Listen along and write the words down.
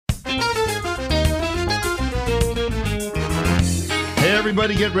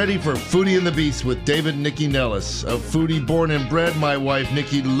everybody, get ready for Foodie and the Beast with David and Nycci Nellis. A foodie born and bred, my wife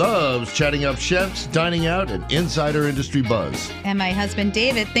Nycci loves chatting up chefs, dining out, and insider industry buzz. And my husband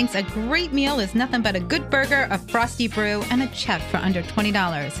David thinks a great meal is nothing but a good burger, a frosty brew, and a check for under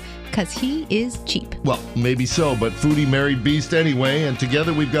 $20. Because he is cheap. Well, maybe so, but foodie married beast anyway, and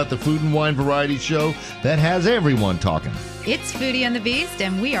together we've got the food and wine variety show that has everyone talking. It's Foodie and the Beast,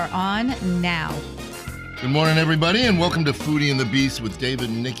 and we are on now. Good morning, everybody, and welcome to Foodie and the Beast with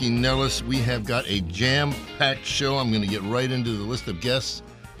David and Nycci Nellis. We have got a jam-packed show. I'm going to get right into the list of guests.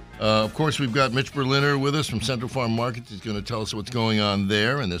 Of course, we've got Mitch Berliner with us from Central Farm Markets. He's going to tell us what's going on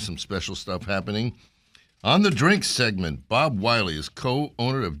there, and there's some special stuff happening. On the drinks segment, Bob Wiley is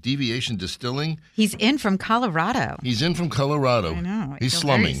co-owner of Deviation Distilling. He's in from Colorado. I know. He's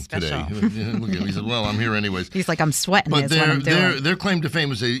slumming today. Look at him. He said, well, I'm here anyways. He's like, I'm sweating. But their claim to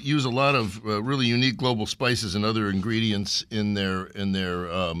fame is they use a lot of really unique global spices and other ingredients in their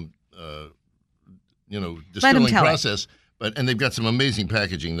distilling process. And they've got some amazing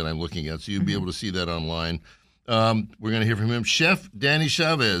packaging that I'm looking at, so you'll be able to see that online. We're going to hear from him. Chef Danny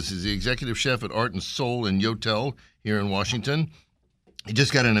Chavez is the executive chef at Art and Soul in YOTEL here in Washington. He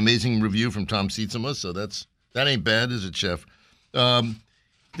just got an amazing review from Tom Sietsema, so that ain't bad, is it, Chef?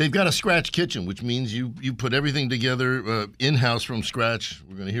 They've got a scratch kitchen, which means you put everything together in-house from scratch.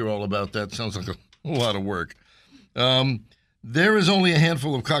 We're going to hear all about that. Sounds like a lot of work. There is only a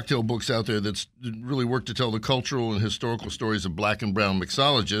handful of cocktail books out there that really work to tell the cultural and historical stories of black and brown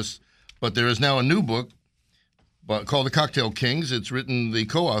mixologists, but there is now a new book called The Cocktail Kings. It's written, the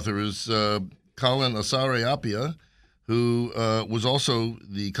co-author is Colin Asare-appiah, who was also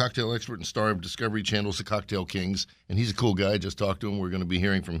the cocktail expert and star of Discovery Channel's The Cocktail Kings, and he's a cool guy. Just talked to him. We're going to be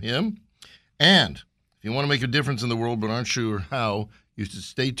hearing from him. And if you want to make a difference in the world but aren't sure how, you should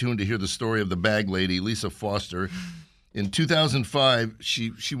stay tuned to hear the story of the bag lady, D.Foster. In 2005,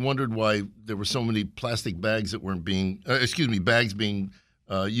 she wondered why there were so many plastic bags that weren't bags being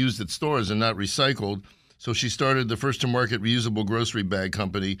used at stores and not recycled. So she started the first-to-market reusable grocery bag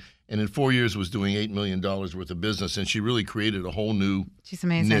company, and in 4 years was doing $8 million worth of business, and she really created a whole new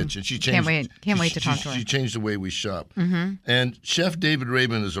niche. And she changed, can't wait to talk to her. She changed the way we shop. Mm-hmm. And Chef David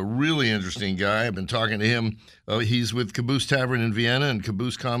Rabin is a really interesting guy. I've been talking to him. He's with Caboose Tavern in Vienna and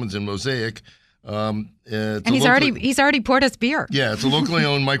Caboose Commons in Mosaic. And he's already poured us beer. Yeah, it's a locally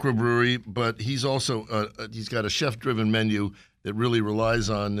owned microbrewery, but he's also he's got a chef-driven menu that really relies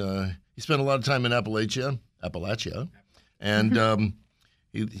on. He spent a lot of time in Appalachia, and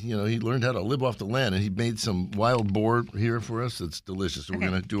he learned how to live off the land, and he made some wild boar here for us. It's delicious. So we're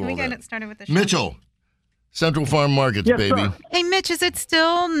going to do all that. Can we get it started with the show? Mitchell, Central Farm Markets, yes, baby. Sir. Hey, Mitch, is it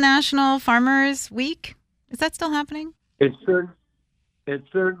still National Farmers Week? Is that still happening? It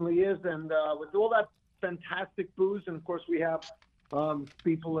certainly is, and with all that fantastic booze, and of course we have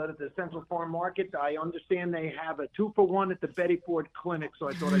people at the Central Farm Market. I understand they have a 2-for-1 at the Betty Ford Clinic, so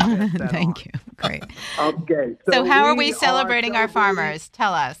I thought I'd pass that Thank you. Great. Okay. So how are we celebrating our farmers?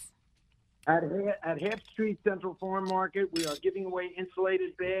 Tell us. At Half Street Central Farm Market, we are giving away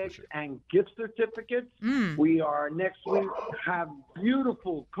insulated bags and gift certificates. We are next week have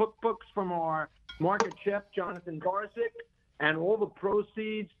beautiful cookbooks from our market chef, Jonathan Garsick, and all the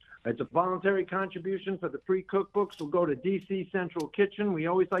proceeds. It's a voluntary contribution for the free cookbooks. We'll go to DC Central Kitchen. We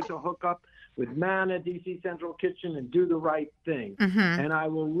always like to hook up with Mana, DC Central Kitchen, and do the right thing. Mm-hmm. And I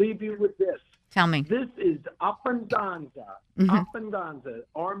will leave you with this. Tell me. This is Appendanza. Mm-hmm. Appendanza.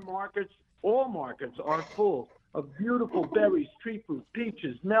 Our markets, all markets, are full of beautiful berries, tree fruit,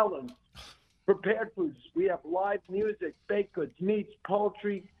 peaches, melons, prepared foods. We have live music, baked goods, meats,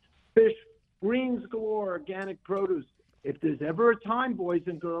 poultry, fish, greens galore, organic produce. If there's ever a time, boys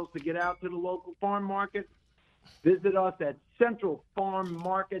and girls, to get out to the local farm market, visit us at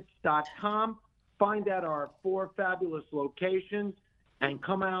centralfarmmarkets.com. Find out our 4 fabulous locations and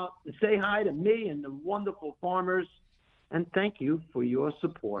come out and say hi to me and the wonderful farmers. And thank you for your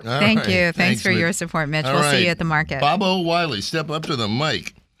support. Thank you. Thanks for your support, Mitch. We'll see you at the market. Bobo Wiley, step up to the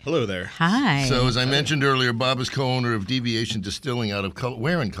mic. Hello there. Hi. So as I mentioned earlier, Bob is co-owner of Deviation Distilling out of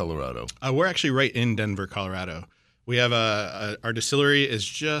where in Colorado? We're actually right in Denver, Colorado. We have our distillery is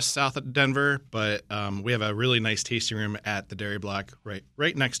just south of Denver, but we have a really nice tasting room at the Dairy Block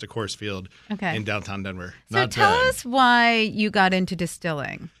right next to Coors Field in downtown Denver. So tell us why you got into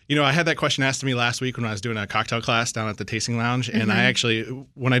distilling. You know, I had that question asked to me last week when I was doing a cocktail class down at the Tasting Lounge, and I actually,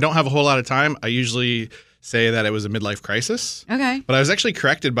 when I don't have a whole lot of time, I usually say that it was a midlife crisis. Okay. But I was actually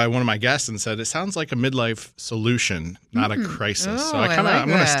corrected by one of my guests and said, it sounds like a midlife solution, not a crisis. So I'm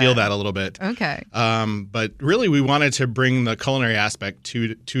going to steal that a little bit. Okay. But really, we wanted to bring the culinary aspect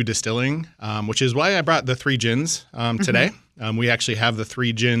to distilling, which is why I brought the 3 gins today. We actually have the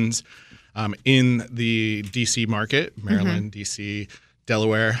 3 gins in the DC market, Maryland, DC,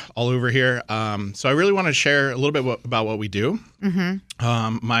 Delaware, all over here. So I really want to share a little bit about what we do.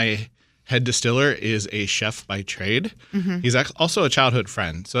 My head distiller is a chef by trade. He's also a childhood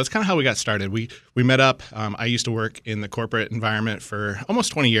friend. So that's kind of how we got started. We met up. I used to work in the corporate environment for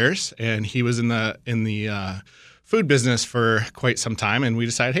almost 20 years, and he was in the food business for quite some time. And we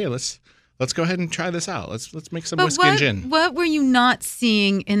decided, hey, let's go ahead and try this out. Let's make some whiskey and gin. What were you not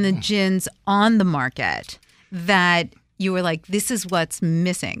seeing in the gins on the market that you were like, this is what's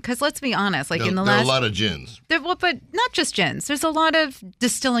missing? Because let's be honest, like in the last... There are a lot of gins. But not just gins. There's a lot of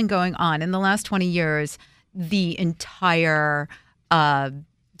distilling going on. In the last 20 years, the entire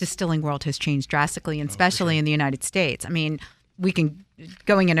distilling world has changed drastically, and especially in the United States. I mean,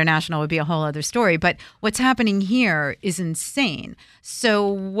 going international would be a whole other story, but what's happening here is insane. So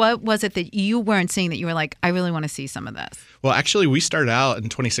what was it that you weren't seeing that you were like, I really want to see some of this? Well, actually, we started out in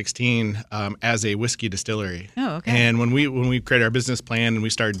 2016 as a whiskey distillery. Oh, okay. And when we created our business plan and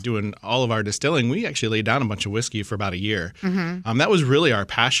we started doing all of our distilling, we actually laid down a bunch of whiskey for about a year. That was really our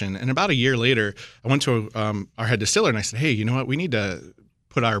passion. And about a year later, I went to our head distiller and I said, hey, you know what? We need to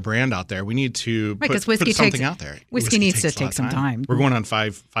put our brand out there. We need to put something out there. Whiskey needs to take some time. We're going on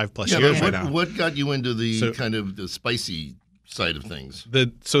five plus years right now. What got you into the kind of the spicy side of things?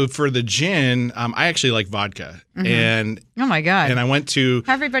 So for the gin, I actually like vodka. And oh my God. And I went to...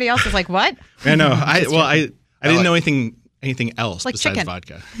 Everybody else is like, what? I know. I didn't know anything else like besides chicken.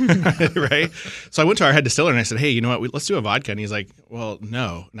 Vodka, right? So I went to our head distiller and I said, hey, you know what? Let's do a vodka. And he's like, well,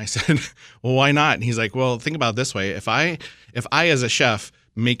 no. And I said, well, why not? And he's like, well, think about it this way. If I as a chef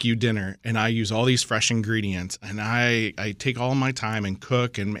make you dinner and I use all these fresh ingredients and I take all my time and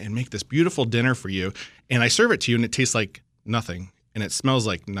cook and make this beautiful dinner for you and I serve it to you and it tastes like nothing and it smells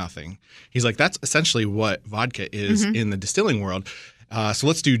like nothing. He's like, that's essentially what vodka is in the distilling world. So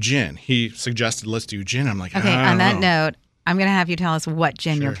let's do gin. He suggested let's do gin. I'm like, okay, on that note, I'm going to have you tell us what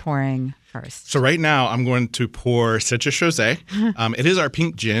gin you're pouring first. So right now I'm going to pour Citrus Rosé. It is our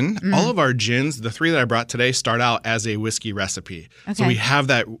pink gin. All of our gins, the 3 that I brought today, start out as a whiskey recipe. Okay. So we have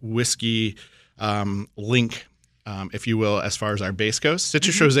that whiskey link, if you will, as far as our base goes.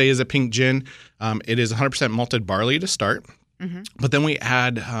 Citrus Rosé is a pink gin. It is 100% malted barley to start. But then we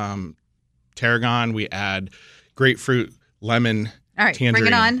add tarragon, we add grapefruit, lemon, all right, tangerine.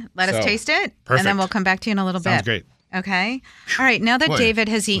 Bring it on. Let us taste it. Perfect. And then we'll come back to you in a little bit. Sounds great. Okay. All right. Now that David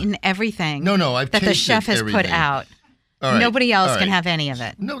has eaten everything that the chef has put out, nobody else can have any of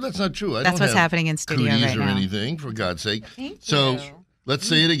it. No, that's not true. That's what's happening in studio right now. Or anything, for God's sake. Thank you. Let's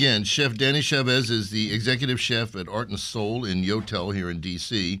say Mm-hmm. it again. Chef Danny Chavez is the executive chef at Art and Soul in YOTEL here in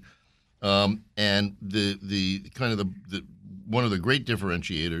D.C. And the kind of the one of the great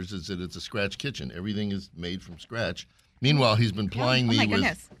differentiators is that it's a scratch kitchen. Everything is made from scratch. Meanwhile, he's been plying me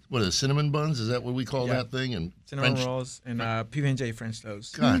with, what are the cinnamon buns? Is that what we call that thing? And cinnamon rolls and PB&J French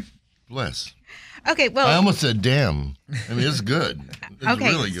toast. God bless. Okay, well. I almost said damn. I mean, it's good. It's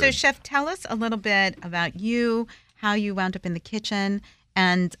really good. So Chef, tell us a little bit about you, how you wound up in the kitchen,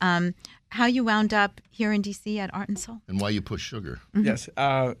 and how you wound up here in D.C. at Art and Soul. And why you push sugar. Yes.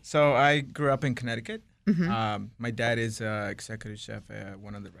 So I grew up in Connecticut. My dad is executive chef at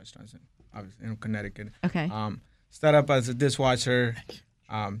one of the restaurants in Connecticut. Okay. Started up as a dishwasher,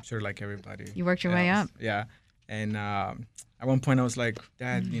 sure, like everybody. You worked your way up. Yeah. And at one point I was like,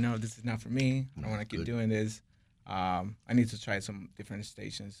 Dad, this is not for me. I don't want to keep doing this. I need to try some different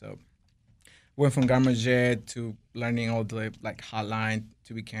stations. So went from garde manger to learning all the hotline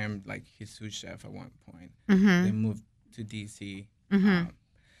to become his sous chef at one point. Then moved to DC. My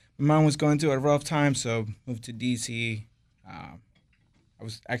mom was going through a rough time, so moved to DC. I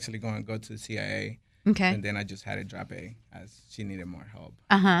was actually going to go to the CIA. Okay. And then I just had to drop A as she needed more help.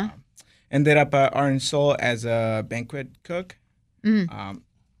 Ended up at Art and Soul as a banquet cook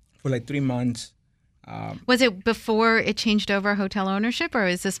for 3 months. Was it before it changed over hotel ownership, or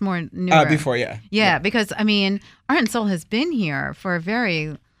is this more newer? Before, yeah. Yeah, because, I mean, Art and Soul has been here for a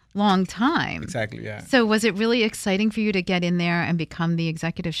very long time. Exactly, yeah. So was it really exciting for you to get in there and become the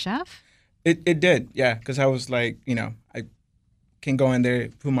executive chef? It did, yeah, because I was I can go in there,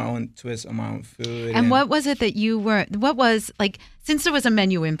 put my own twist on my own food. And what was it that since there was a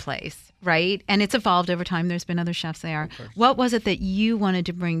menu in place, right? And it's evolved over time. There's been other chefs there. What was it that you wanted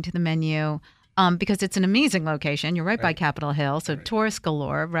to bring to the menu? Because it's an amazing location. You're right by Capitol Hill, so tourists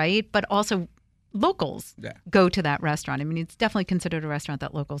galore, right? But also locals go to that restaurant. I mean, it's definitely considered a restaurant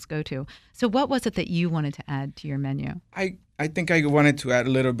that locals go to. So what was it that you wanted to add to your menu? I I think I wanted to add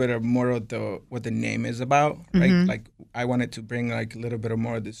a little bit of more of what the name is about, right? Like I wanted to bring like a little bit of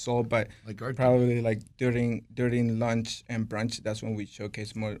more of the soul, but probably like during lunch and brunch, that's when we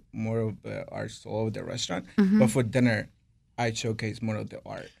showcase more of our soul of the restaurant. But for dinner, I showcase more of the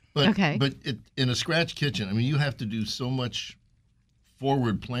art. But in a scratch kitchen, I mean, you have to do so much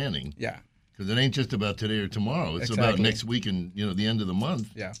forward planning. Yeah. Because it ain't just about today or tomorrow. It's about next week and the end of the month.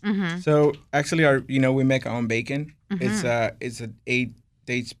 Yeah. So actually, we make our own bacon. It's an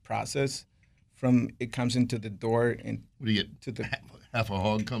 8-day process from it comes into the door and what do you get? To the half a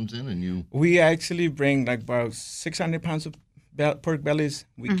hog comes in and you. We actually bring like about 600 pounds of pork bellies.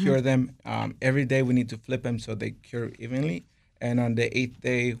 We cure them every day. We need to flip them so they cure evenly. And on the 8th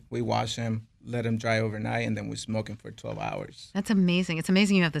day, we wash them, let them dry overnight, and then we smoke them for 12 hours. That's amazing. It's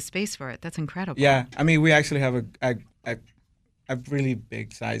amazing you have the space for it. That's incredible. Yeah. I mean, we actually have a really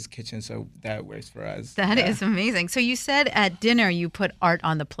big size kitchen, so that works for us. That is amazing. So you said at dinner you put art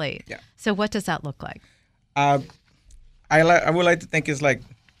on the plate. Yeah. So what does that look like? I would like to think it's like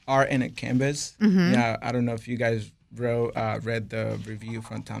art in a canvas. Yeah. I don't know if you guys read the review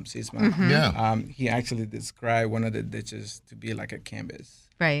from Tom Siesma. Yeah. He actually described one of the dishes to be like a canvas.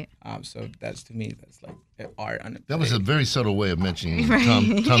 Right. So that's, to me, that's like art on it. That was a very subtle way of mentioning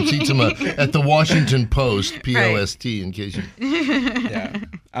Tom Siesma at the Washington Post, POST, in case you. Yeah.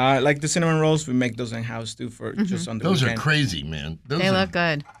 Like the cinnamon rolls, we make those in house too for just on the Those weekend. are crazy, man. They look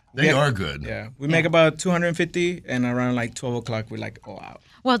good. They are good. Yeah. We make about 250, and around like 12 o'clock, we're like all out.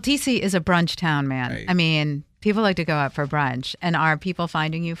 Well, DC is a brunch town, man. Right. I mean, people like to go out for brunch. And are people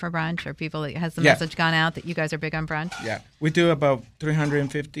finding you for brunch? Has the message gone out that you guys are big on brunch? Yeah. We do about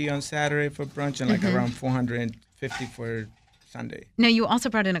 350 on Saturday for brunch and like around 450 for Sunday. Now, you also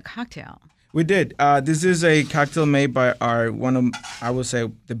brought in a cocktail. We did. This is a cocktail made by one of, I would say,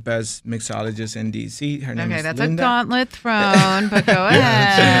 the best mixologists in DC. Her name is that's Linda. a gauntlet thrown, but go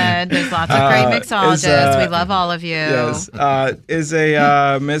ahead. There's lots of great mixologists. We love all of you. Yes. It's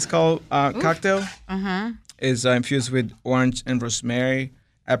a mezcal cocktail. It's infused with orange and rosemary,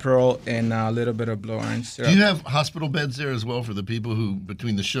 Aperol, and a little bit of blood orange syrup. Do you have hospital beds there as well for the people who,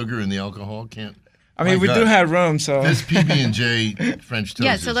 between the sugar and the alcohol, can't? I mean, we do have room, so. This PB&J French toast.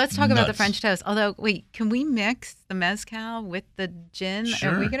 Yeah, so let's talk about the nuts. French toast. Although, wait, can we mix the mezcal with the gin?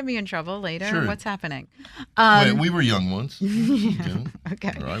 Sure. Are we going to be in trouble later? Sure. What's happening? Wait, we were young once.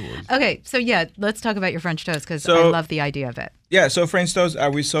 Okay. Or I was. Okay, so yeah, let's talk about your French toast because I love the idea of it. Yeah, so French toast,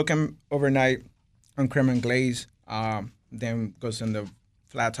 we soak them overnight on creme and glaze. Then goes in the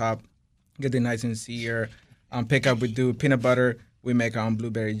flat top, get it nice and sear. Pick up, we do peanut butter. We make our own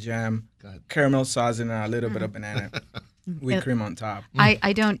blueberry jam, caramel sauce, and a little bit of banana with cream on top.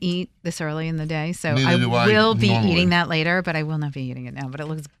 I don't eat this early in the day, so Neither do I will be normally. eating that later, but I will not be eating it now. But it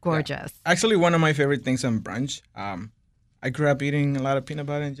looks gorgeous. Yeah. Actually, one of my favorite things on brunch, I grew up eating a lot of peanut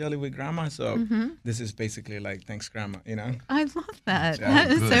butter and jelly with grandma, so this is basically like, thanks, grandma, I love that.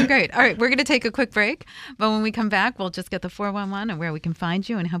 That is so great. All right, we're going to take a quick break, but when we come back, we'll just get the 411 and where we can find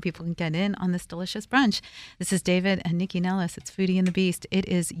you and how people can get in on this delicious brunch. This is David and Nycci Nellis. It's Foodie and the Beast. It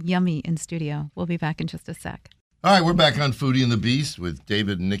is yummy in studio. We'll be back in just a sec. All right, we're back on Foodie and the Beast with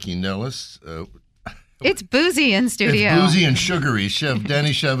David and Nycci Nellis. It's boozy in studio. It's boozy and sugary. Chef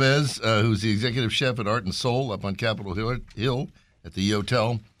Danny Chavez, who's the executive chef at Art and Soul up on Capitol Hill at the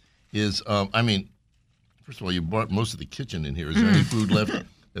YOTEL, is, first of all, you brought most of the kitchen in here. Is there any food left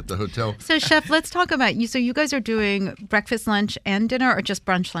at the hotel? So, Chef, let's talk about you. So you guys are doing breakfast, lunch, and dinner, or just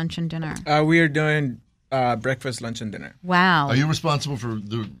brunch, lunch, and dinner? We are doing breakfast, lunch, and dinner. Wow. Are you responsible for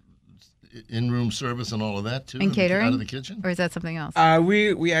the in-room service and all of that, too? And catering? Out of the kitchen? Or is that something else?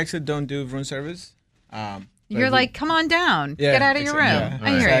 We actually don't do room service. You're like, come on down. Get out of your room. Yeah, I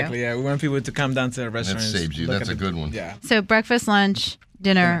hear exactly, you. Yeah. We want people to come down to the restaurant. That saves you. That's a good one. Yeah. So breakfast, lunch,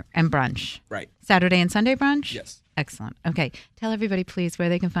 dinner, and brunch. Right. Saturday and Sunday brunch? Yes. Excellent. Okay. Tell everybody, please, where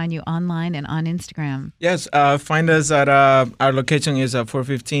they can find you online and on Instagram. Yes. Find us at our location is at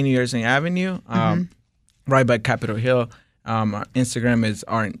 415 Yearson Avenue, right by Capitol Hill. Our Instagram is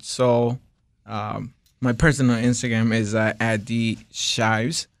Art and Soul. My personal Instagram is at the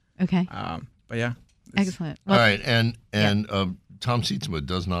Shives. Okay. But yeah. Excellent. Well, all right, and Tom Siesma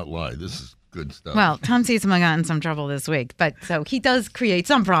does not lie. This is good stuff. Well, Tom Siesma got in some trouble this week, but so he does create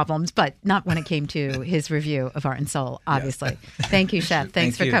some problems, but not when it came to his review of Art and Soul, obviously. Yeah. Thank you, Chef.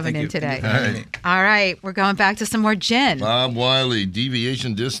 Thanks for coming in today. All right, we're going back to some more gin. Bob Wiley,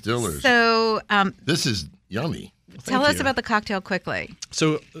 Deviation Distillers. So this is yummy. Tell us about the cocktail quickly.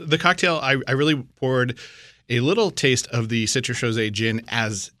 So the cocktail, I really poured a little taste of the Citrus Rosé gin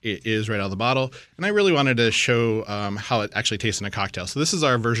as it is right out of the bottle. And I really wanted to show how it actually tastes in a cocktail. So this is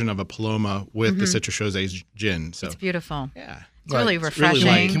our version of a Paloma with the Citrus Rosé gin. So it's beautiful. Yeah. It's really refreshing.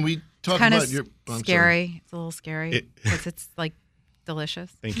 Really Can we talk kind about of your... scary. It's a little scary because it's like delicious.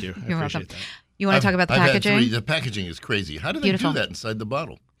 Thank you. I You're appreciate welcome. that. You want to talk about the packaging? The packaging is crazy. How do they do that inside the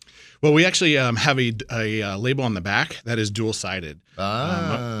bottle? Well, we actually have a label on the back that is dual-sided.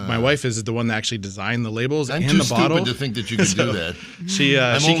 My wife is the one that actually designed the labels and the bottle. I'm too stupid to think that you could do that. She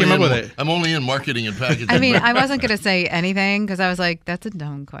came up with it. I'm only in marketing and packaging. I mean, I wasn't going to say anything because I was like, that's a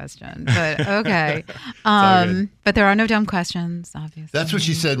dumb question. But okay. But there are no dumb questions, obviously. That's what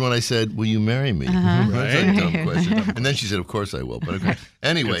she said when I said, will you marry me? Uh-huh. That's a dumb question. And then she said, of course I will. But okay.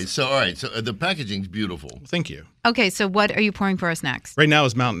 Anyway, so all right. So the packaging's beautiful. Thank you. Okay, so what are you pouring for us next? Right now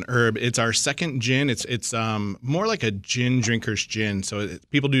is Mountain Herb. It's our second gin. It's more like a gin drinker's gin. So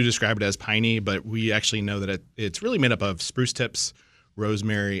people do describe it as piney, but we actually know that it's really made up of spruce tips,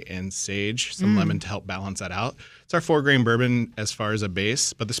 rosemary, and sage, some lemon to help balance that out. It's our 4-grain bourbon as far as a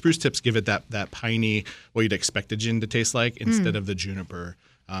base, but the spruce tips give it that piney, what you'd expect a gin to taste like, instead of the juniper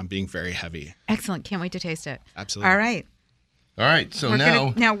being very heavy. Excellent. Can't wait to taste it. Absolutely. All right. All right, so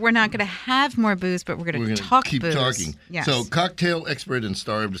now we're not going to have more booze, but we're going to talk keep booze. talking. Yes. So, cocktail expert and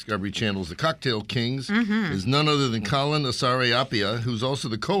star of Discovery Channel's The Cocktail Kings is none other than Colin Asare-appiah, who's also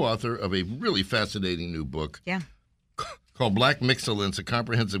the co-author of a really fascinating new book called Black Mixcellence, a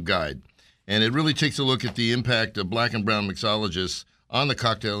comprehensive guide. And it really takes a look at the impact of black and brown mixologists on the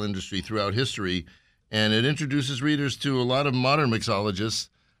cocktail industry throughout history, and it introduces readers to a lot of modern mixologists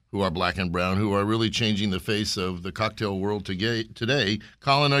who are black and brown, who are really changing the face of the cocktail world today.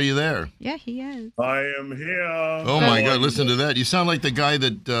 Colin, are you there? Yeah, he is. I am here. Oh, my God, listen to that. You sound like the guy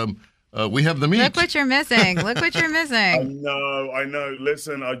that we have the meat. Look what you're missing. Look what you're missing. I know.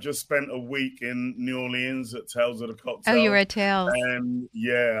 Listen, I just spent a week in New Orleans at Tales of the Cocktail. Oh, you were at Tales. And,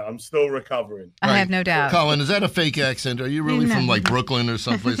 yeah, I'm still recovering. I have no doubt. Colin, is that a fake accent? Are you really from, like, Brooklyn or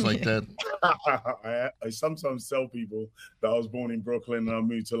someplace like that? I sometimes tell people that I was born in Brooklyn and I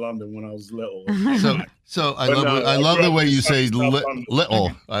moved to London when I was little. So I love the way you say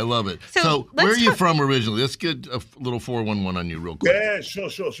little. I love it. So where are you from originally? Let's get a little 411 on you real quick. Yeah, sure.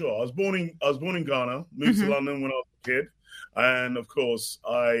 I was born in Ghana, moved to London when I was a kid. And of course,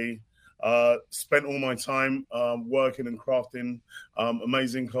 I spent all my time working and crafting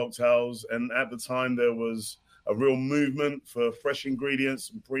amazing cocktails. And at the time, there was a real movement for fresh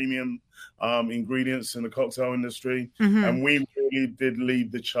ingredients and premium ingredients in the cocktail industry. And we really did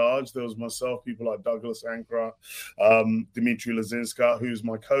lead the charge. There was myself, people like Douglas Ankara, Dimitri Lazinska, who's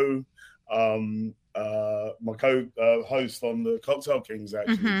my host on the Cocktail Kings,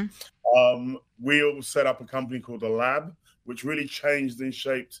 actually. We all set up a company called The Lab, which really changed and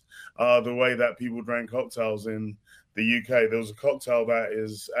shaped the way that people drank cocktails in the UK. There was a cocktail that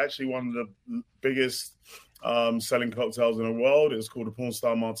is actually one of the biggest selling cocktails in the world. It's called a Porn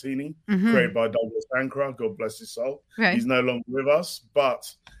Star Martini, created by Douglas Ankara. God bless his soul. Right. He's no longer with us,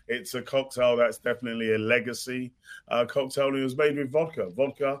 but it's a cocktail that's definitely a legacy cocktail. And it was made with vodka,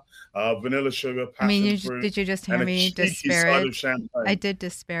 vanilla sugar, passion fruit. Did you just hear me disparage? I did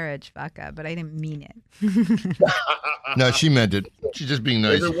disparage vodka, but I didn't mean it. No, she meant it. She's just being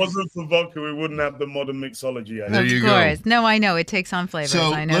nice. If it wasn't for vodka, we wouldn't have the modern mixology. There you go. No, I know. It takes on flavors.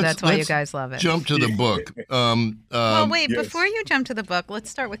 So I know that's why you guys love it. Jump to the book. Well, wait. Yes. Before you jump to the book, let's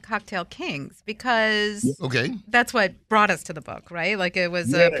start with Cocktail Kings, because that's what brought us to the book, right? Like it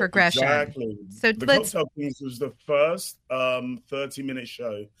was a progression. Exactly. So the Cocktail Kings was the first 30-minute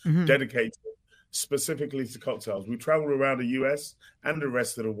show dedicated specifically to cocktails. We traveled around the US and the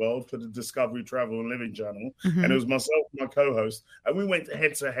rest of the world for the Discovery Travel and Living channel. And it was myself and my co-host, and we went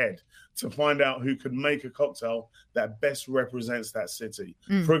head to head to find out who could make a cocktail that best represents that city.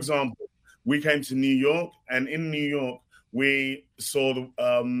 For example, we came to New York, and in New York, we saw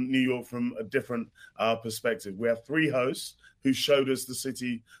New York from a different perspective. We have 3 hosts who showed us the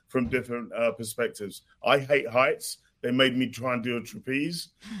city from different perspectives. I hate heights. They made me try and do a trapeze.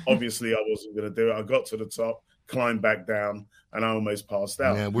 Obviously, I wasn't going to do it. I got to the top, climbed back down, and I almost passed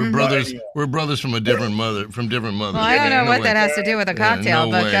out. Yeah, we're brothers. Anyway. We're brothers from different mothers. Well, I don't know what that has to do with a cocktail,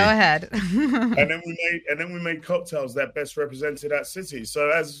 but go ahead. and then we made cocktails that best represented that city.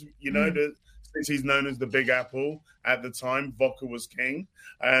 So as you know, the city's known as the Big Apple at the time. Vodka was king,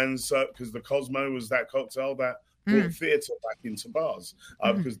 and so because the Cosmo was that cocktail that brought theatre back into bars,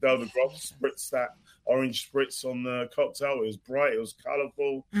 because Delta Groff spritzed that orange spritz on the cocktail. It was bright, it was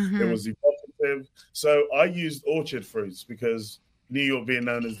colourful, it was evocative. So I used orchard fruits because New York being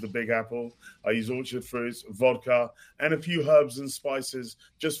known as the Big Apple. I use orchard fruits, vodka, and a few herbs and spices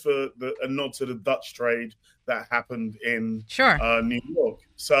just for a nod to the Dutch trade that happened in New York.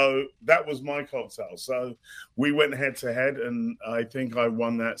 So that was my cocktail. So we went head to head, and I think I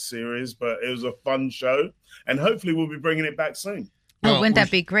won that series, but it was a fun show, and hopefully we'll be bringing it back soon. Well, wouldn't that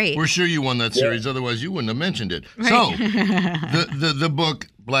be great? We're sure you won that series, otherwise you wouldn't have mentioned it. Right. So, the book,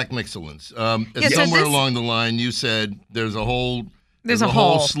 Black Mixcellence, somewhere along the line you said there's a whole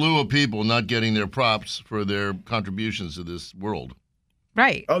slew of people not getting their props for their contributions to this world.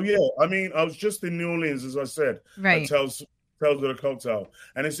 Right. Oh, yeah. I mean, I was just in New Orleans, as I said. Right. Tales with a Cocktail.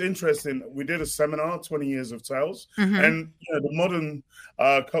 And it's interesting. We did a seminar, 20 years of Tales. And the modern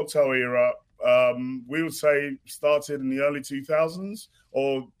cocktail era, we would say started in the early 2000s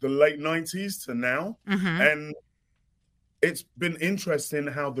or the late 90s to now. And it's been interesting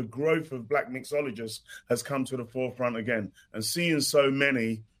how the growth of Black mixologists has come to the forefront again, and seeing so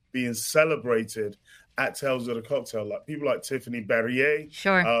many being celebrated at Tales of the Cocktail, like people like Tiffany Barrier,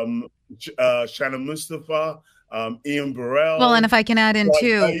 Shannon Mustafa, Ian Burrell. Well, and if I can add in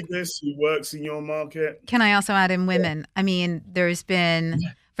too, Davis, who works in your market. Can I also add in women? I mean, there's been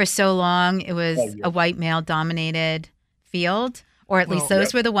for so long it was a white male dominated field, or at least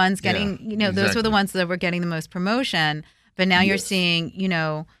those were the ones getting, those were the ones that were getting the most promotion. But now you're seeing,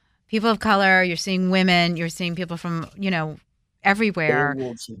 people of color, you're seeing women, you're seeing people from, everywhere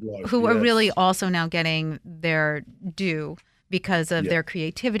who are really also now getting their due because of their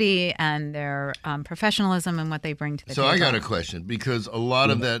creativity and their professionalism and what they bring to the table. So I got a question, because a lot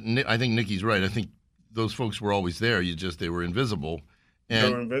of that, I think Nikki's right. I think those folks were always there. They were invisible.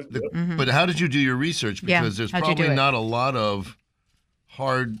 But how did you do your research? Because there's probably not a lot of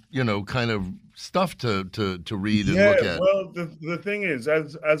hard, kind of stuff to read and look at. Well, the thing is,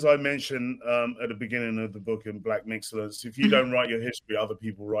 as I mentioned at the beginning of the book in Black Mixcellence, if you don't write your history, other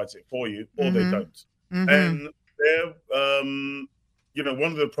people write it for you, or they don't. And there,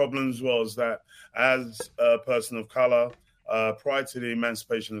 one of the problems was that as a person of color, prior to the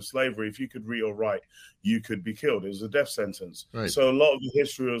emancipation of slavery, if you could read or write, you could be killed. It was a death sentence. Right. So a lot of the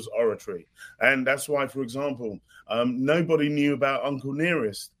history was oratory. And that's why, for example, nobody knew about Uncle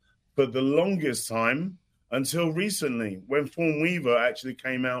Nearest for the longest time until recently, when Fawn Weaver actually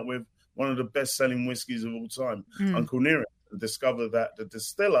came out with one of the best-selling whiskeys of all time, Uncle Nearest, and discovered that the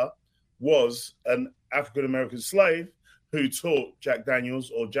distiller was an African-American slave who taught Jack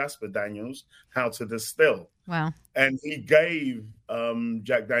Daniels or Jasper Daniels how to distill. Wow. And he gave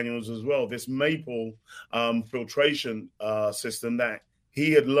Jack Daniels as well this maple filtration system that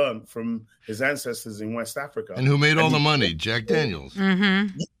he had learned from his ancestors in West Africa. And who made all the money? Jack Daniels.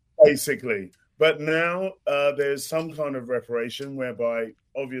 Basically. But now there's some kind of reparation whereby,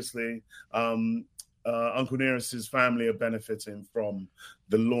 obviously, Uncle Nearest's family are benefiting from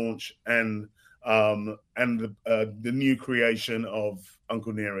the launch and the new creation of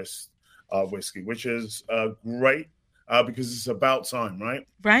Uncle Nearest whiskey, which is great because it's about time, right?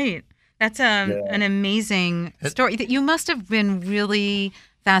 Right. That's an amazing story. You must have been really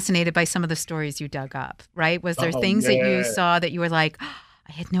fascinated by some of the stories you dug up, right? Was there things that you saw that you were like, oh,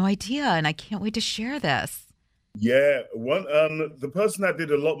 I had no idea, and I can't wait to share this? Yeah, the person that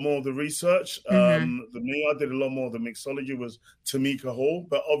did a lot more of the research than me, I did a lot more of the mixology, was Tamika Hall.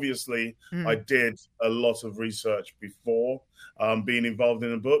 But obviously, I did a lot of research before being involved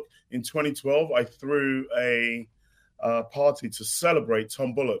in a book. In 2012, I threw a party to celebrate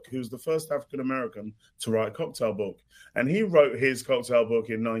Tom Bullock, who was the first African-American to write a cocktail book. And he wrote his cocktail book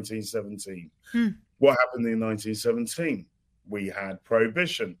in 1917. What happened in 1917? We had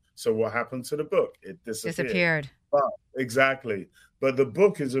Prohibition. So what happened to the book? It disappeared. Exactly. But the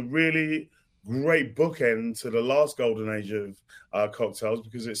book is a really great bookend to the last golden age of cocktails,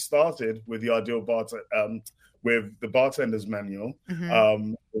 because it started with the ideal with the bartender's manual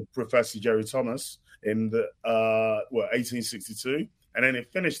with Professor Jerry Thomas in the 1862, and then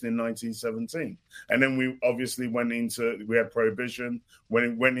it finished in 1917. And then we obviously we had Prohibition, when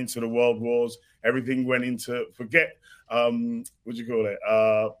it went into the World Wars, everything went into,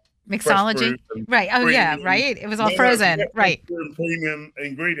 mixology, right? Oh, yeah, right. It was all frozen, right? Premium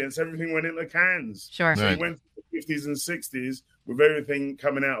ingredients, everything went into cans. Sure. So we went to the 50s and 60s with everything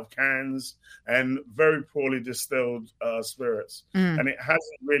coming out of cans and very poorly distilled spirits. And it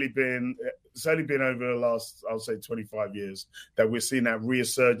hasn't really been. It's only been over the last, I'll say, 25 years that we're seeing that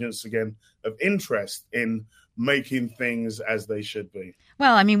resurgence again of interest in making things as they should be.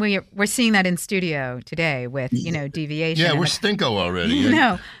 Well, I mean, we're seeing that in studio today with, Deviation. Yeah, we're stinko already.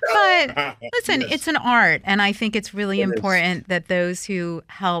 No, but listen, it's an art, and I think it's really important that those who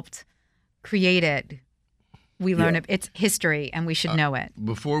helped create it we learn it. It's history, and we should know it.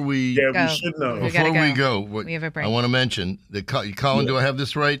 Before we we should know. Before we go, we have a break. I want to mention that Colin. Do I have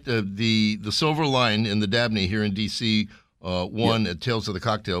this right? The Silver Line in the Dabney here in D.C. won at Tales of the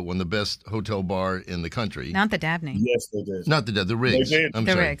Cocktail, won the best hotel bar in the country. Not the Dabney. Yes, they did. Not the Riggs. They did. I'm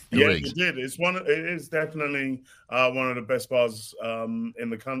the sorry. Riggs. The Riggs. They did. It is definitely one of the best bars in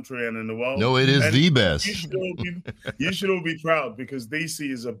the country and in the world. No, it is the best. You should all be proud because DC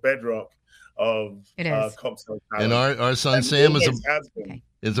is a bedrock of cocktail talent. And our son Sam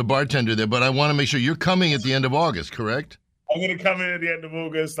is a bartender there. But I want to make sure you're coming at the end of August, correct? I'm going to come in at the end of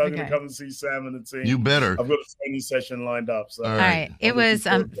August. I'm going to come and see Sam and the team. You better. I've got a training session lined up. So. All right. It was,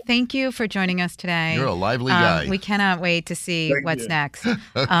 thank you for joining us today. You're a lively guy. We cannot wait to see what's next.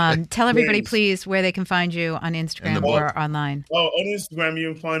 Tell everybody, please, where they can find you on Instagram or online. Oh, on Instagram,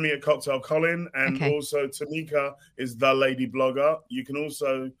 you can find me at Cocktail Colin. And also, Tanika is the lady blogger. You can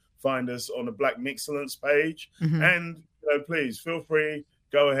also find us on the Black Mixcellence page. Mm-hmm. And please, feel free,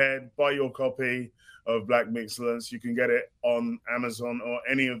 go ahead, buy your copy of Black Mixcellence. You can get it on Amazon or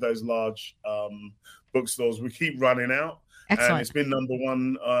any of those large bookstores. We keep running out. Excellent. And it's been number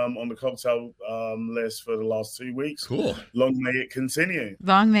one on the cocktail list for the last 2 weeks. Cool. Long may it continue.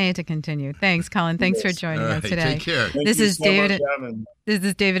 Long may it continue. Thanks, Colin. Thanks for joining us today. Take care. This is David and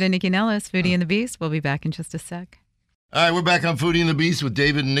Nycci Nellis, Foodie and the Beast. We'll be back in just a sec. All right, we're back on Foodie and the Beast with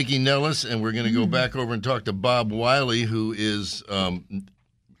David and Nycci Nellis, and we're going to go back over and talk to Bob Wiley, who is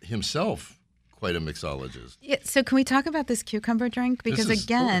himself quite a mixologist. Yeah, so can we talk about this cucumber drink? Because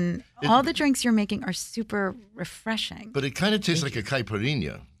all the drinks you're making are super refreshing. But it kind of tastes like a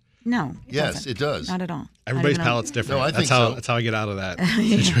caipirinha. No. It does. Not at all. Everybody's palate's different. No, I think that's how I get out of that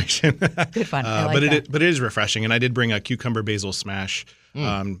situation. Good fun. But it is refreshing, and I did bring a cucumber basil smash.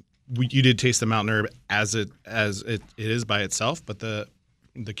 You did taste the mountain herb as it is by itself, but the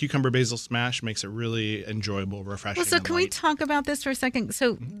cucumber basil smash makes it really enjoyable, refreshing. Well, so can we talk about this for a second?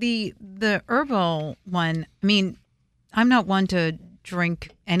 So the herbal one, I mean, I'm not one to drink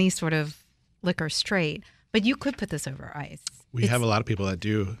any sort of liquor straight, but you could put this over ice. We have a lot of people that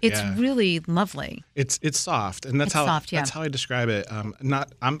do. It's really lovely. It's soft, and that's how I describe it.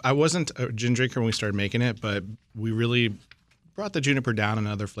 I wasn't a gin drinker when we started making it, but we really brought the juniper down and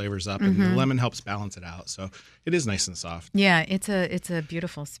other flavors up, and the lemon helps balance it out. So it is nice and soft. Yeah, it's a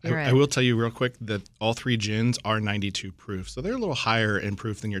beautiful spirit. I will tell you real quick that all three gins are 92 proof, so they're a little higher in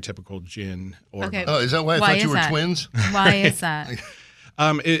proof than your typical gin. Oh, is that why I thought you were twins? Why is that?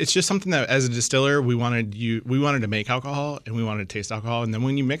 It's just something that, as a distiller, we wanted to make alcohol and we wanted to taste alcohol, and then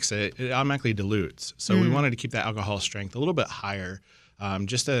when you mix it, it automatically dilutes. So we wanted to keep that alcohol strength a little bit higher,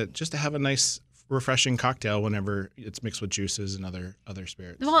 just to have a nice, refreshing cocktail whenever it's mixed with juices and other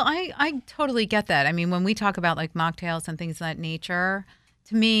spirits. Well, I totally get that. I mean, when we talk about like mocktails and things of that nature,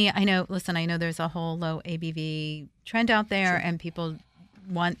 to me, I know there's a whole low ABV trend out there, and people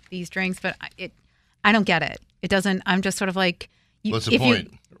want these drinks, but I don't get it. It doesn't. I'm just sort of like. What's the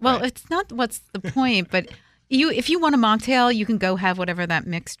point? It's not what's the point, but if you want a mocktail, you can go have whatever that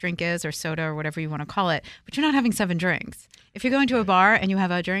mixed drink is, or soda, or whatever you want to call it, but you're not having 7 drinks. If you're going to a bar and you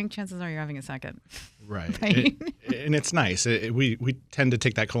have a drink, chances are you're having a second. Right. And it's nice. We tend to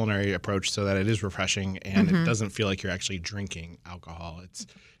take that culinary approach so that it is refreshing and it doesn't feel like you're actually drinking alcohol.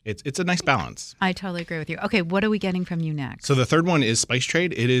 It's a nice balance. I totally agree with you. Okay, what are we getting from you next? So the third one is Spice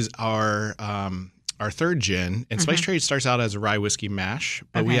Trade. It is our third gin, and Spice Trade starts out as a rye whiskey mash,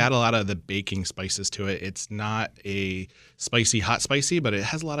 but we add a lot of the baking spices to it. It's not a hot spicy, but it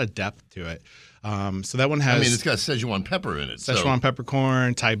has a lot of depth to it. So that one has. I mean, it's got Szechuan pepper in it. Szechuan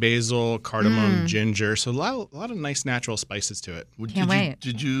peppercorn, Thai basil, cardamom, ginger. So a lot of nice natural spices to it. Can't wait.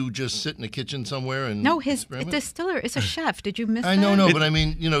 Did you just sit in the kitchen somewhere and No, his distiller is a chef. Did you miss that? I know, but I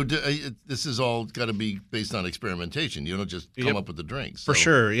mean, this is all got to be based on experimentation. You don't just come up with the drinks. For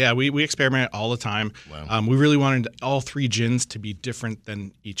sure, yeah. We experiment all the time. Wow. We really wanted all 3 gins to be different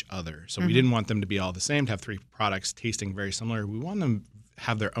than each other. So we didn't want them to be all the same, to have 3 products tasting very similar. We want them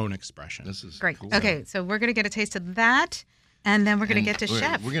have their own expression. This is great. Cool. Okay, so we're going to get a taste of that, and then we're going to get to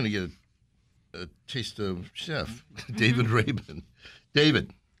Chef. We're going to get a taste of Chef, David Rabin.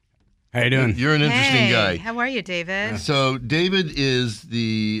 David. How you doing? You're an interesting guy. How are you, David? So David is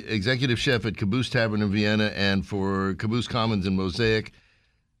the executive chef at Caboose Tavern in Vienna and for Caboose Commons in Mosaic.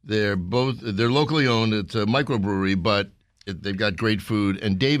 They're locally owned. It's a microbrewery, but they've got great food,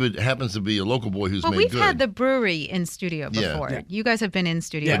 and David happens to be a local boy who's made good. We've had the brewery in studio before. Yeah. You guys have been in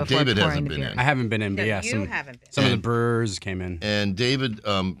studio before. David hasn't been in. I haven't been in, but some of the brewers came in. And David,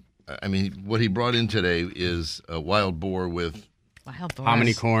 what he brought in today is a wild boar with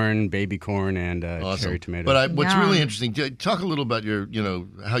hominy corn, baby corn, and cherry tomato. But what's really interesting, talk a little about your,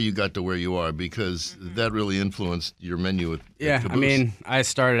 how you got to where you are, because that really influenced your menu at Caboose. I mean, I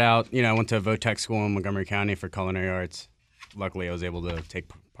started out, I went to a VOTEC school in Montgomery County for culinary arts. Luckily, I was able to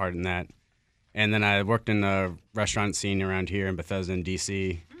take part in that. And then I worked in the restaurant scene around here in Bethesda and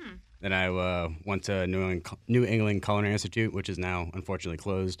D.C. Then I went to New England Culinary Institute, which is now unfortunately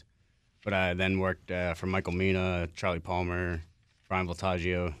closed. But I then worked for Michael Mina, Charlie Palmer, Brian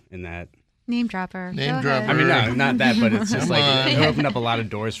Voltaggio in that. Name dropper. I mean, no, not that, but it's just it opened up a lot of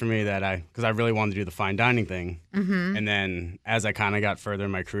doors for me because I really wanted to do the fine dining thing. Mm-hmm. And then as I kind of got further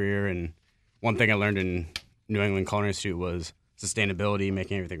in my career, and one thing I learned in New England Culinary Institute was sustainability,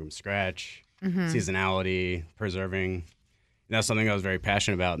 making everything from scratch, seasonality, preserving. And that's something I was very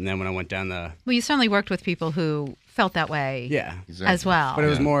passionate about. And then when I went down well, you certainly worked with people who felt that way as well. But it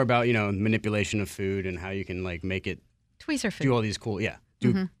was more about, manipulation of food and how you can make it tweezer food. Do all these cool,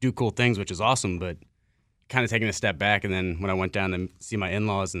 do cool things, which is awesome, but kind of taking a step back. And then when I went down to see my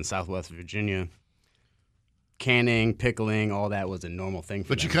in-laws in Southwest Virginia, canning, pickling, all that was a normal thing for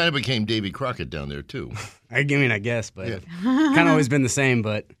them. But you kind of became Davy Crockett down there, too. I guess, but kind of always been the same.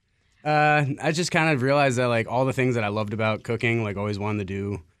 But I just kind of realized that, all the things that I loved about cooking, always wanted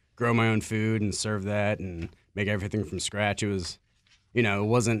to grow my own food and serve that and make everything from scratch. It was, it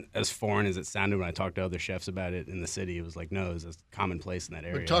wasn't as foreign as it sounded when I talked to other chefs about it in the city. It was it was a commonplace in that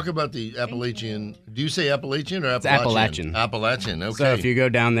area. But talk about the Appalachian. Do you say Appalachian or Appalachian? It's Appalachian. Appalachian, okay. So if you go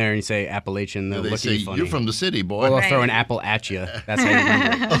down there and you say Appalachian, they'll look at you funny. You're from the city, boy. Or they'll throw an apple at you. That's how you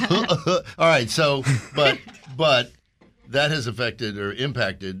remember. All right, so, but that has affected or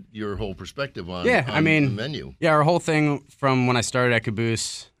impacted your whole perspective on the menu. Yeah, our whole thing from when I started at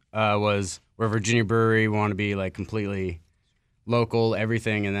Caboose was we're a Virginia brewery. We want to be completely local,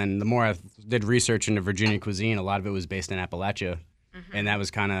 everything. And then the more I did research into Virginia cuisine, a lot of it was based in Appalachia. Mm-hmm. And that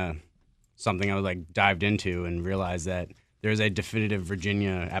was kind of something I was dived into and realized that there's a definitive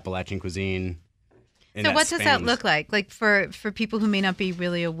Virginia Appalachian cuisine. So what does that look like? For people who may not be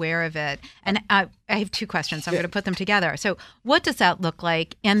really aware of it? And I have two questions. So I'm going to put them together. So what does that look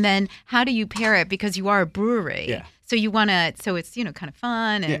like? And then how do you pair it? Because you are a brewery. Yeah. So you want to, so it's, kind of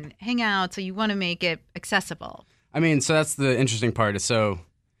fun and hang out. So you want to make it accessible. I mean, so that's the interesting part. So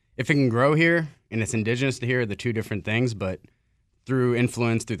if it can grow here and it's indigenous to here, the two different things, but through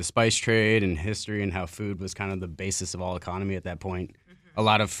influence, through the spice trade and history and how food was kind of the basis of all economy at that point, a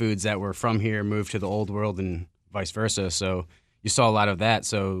lot of foods that were from here moved to the old world and vice versa. So you saw a lot of that.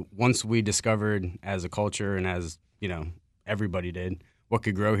 So once we discovered as a culture and as, everybody did, what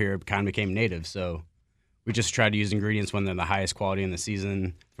could grow here, it kind of became native. So we just tried to use ingredients when they're the highest quality in the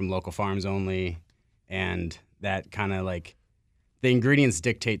season from local farms only. And that kind of the ingredients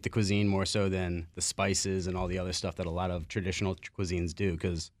dictate the cuisine more so than the spices and all the other stuff that a lot of traditional cuisines do,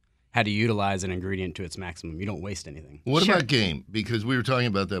 because how to utilize an ingredient to its maximum. You don't waste anything. What about game? Because we were talking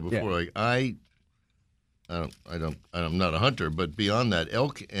about that before. Yeah. I'm not a hunter, but beyond that,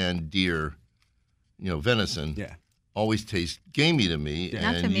 elk and deer, venison, always taste gamey to me.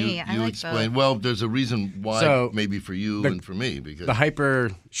 Yeah. Not to me. I like explain. both. Well, there's a reason why, maybe for you and for me, because the hyper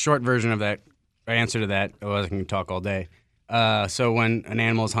short version of that answer to that. I can talk all day. So when an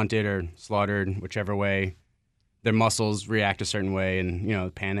animal is hunted or slaughtered, whichever way, their muscles react a certain way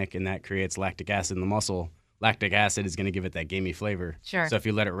and, panic, and that creates lactic acid in the muscle. Lactic acid is going to give it that gamey flavor. Sure. So if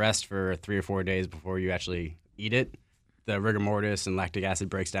you let it rest for 3 or 4 days before you actually eat it, the rigor mortis and lactic acid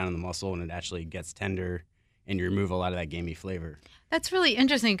breaks down in the muscle and it actually gets tender and you remove a lot of that gamey flavor. That's really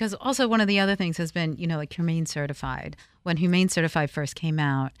interesting because also one of the other things has been, Humane Certified. When Humane Certified first came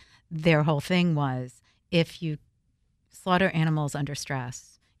out, their whole thing was if you slaughter animals under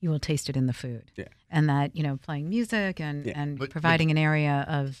stress, you will taste it in the food. Yeah. And that, playing music and providing an area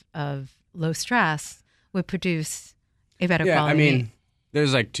of low stress would produce a better quality meat.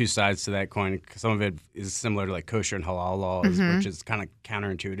 There's two sides to that coin. Some of it is similar to kosher and halal laws, which is kind of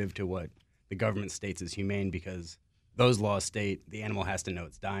counterintuitive to what the government states is humane, because those laws state the animal has to know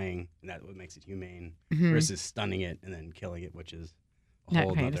it's dying, and that's what makes it humane, versus stunning it and then killing it, which is a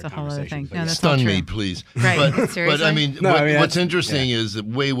whole other thing. No, stun me, please. Right. But what's interesting is that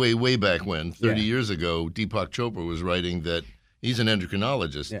way back when, 30 years ago, Deepak Chopra was writing that he's an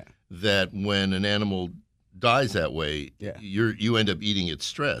endocrinologist, that when an animal dies that way, you end up eating its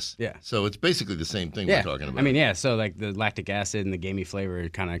stress. Yeah. So it's basically the same thing we're talking about. So the lactic acid and the gamey flavor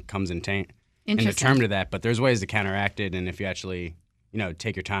kind of comes in term to that, but there's ways to counteract it, and if you actually,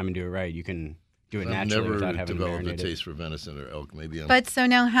 take your time and do it right, you can do it naturally without having to marinate it. I've never developed a taste for venison or elk. Maybe. But so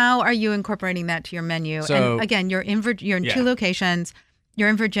now, how are you incorporating that to your menu? So, and again, you're in 2 locations. You're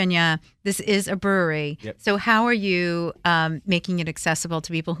in Virginia. This is a brewery. Yep. So how are you making it accessible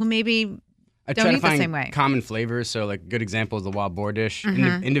to people who maybe I don't try eat to find the same way? Common flavors. So, like, a good example is the wild boar dish.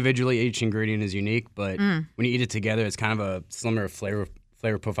 Individually, each ingredient is unique, but when you eat it together, it's kind of a similar flavor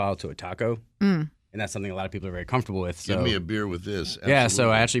profile to a taco. And that's something a lot of people are very comfortable with. So. Give me a beer with this. Absolutely. Yeah,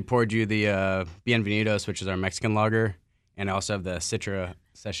 so I actually poured you the Bienvenidos, which is our Mexican lager, and I also have the Citra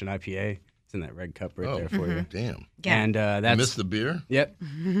Session IPA. It's in that red cup right there for you. Damn. Yeah. And that's... I missed the beer? Yep.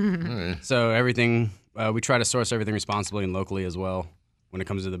 All right. So everything, we try to source everything responsibly and locally as well when it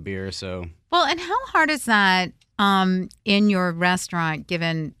comes to the beer, so... Well, and how hard is that in your restaurant,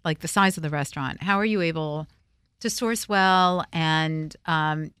 given, like, the size of the restaurant? How are you able to source well? And,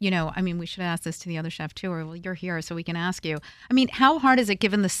 we should ask this to the other chef, too, or, well, you're here, so we can ask you. I mean, how hard is it,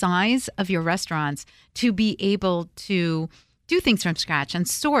 given the size of your restaurants, to be able to do things from scratch and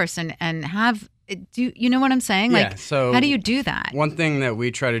source and have... you know what I'm saying? Yeah, like, so how do you do that? One thing that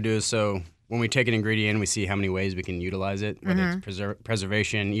we try to do is, so when we take an ingredient, we see how many ways we can utilize it, whether it's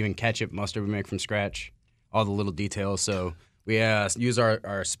preservation, even ketchup, mustard we make from scratch, all the little details. So we use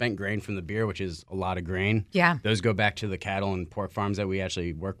our spent grain from the beer, which is a lot of grain. Yeah. Those go back to the cattle and pork farms that we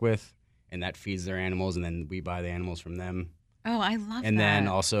actually work with, and that feeds their animals, and then we buy the animals from them. Oh, I love that. And then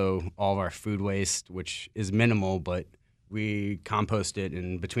also all of our food waste, which is minimal, but we compost it,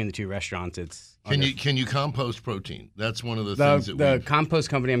 and between the two restaurants, it's... Can you compost protein? That's one of the things that the compost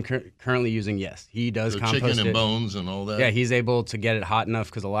company I'm currently using, yes. He does compost chicken and it. bones and all that? Yeah, he's able to get it hot enough,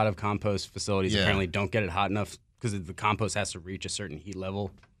 because a lot of compost facilities apparently don't get it hot enough because the compost has to reach a certain heat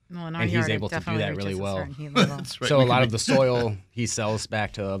level. Well, and he's able to do that really well. That's right. So a lot of the soil he sells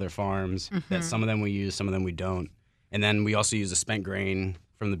back to other farms. That some of them we use, some of them we don't. And then we also use the spent grain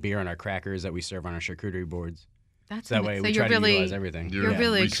from the beer on our crackers that we serve on our charcuterie boards. So that way we try to utilize everything. You're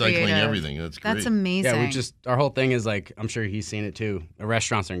really recycling creative. everything. That's great. That's amazing. Yeah, our whole thing is, like, I'm sure he's seen it too. The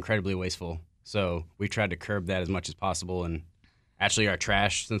restaurants are incredibly wasteful. So we tried to curb that as much as possible. And actually our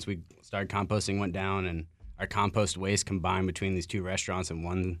trash, since we started composting, went down, and our compost waste combined between these two restaurants, and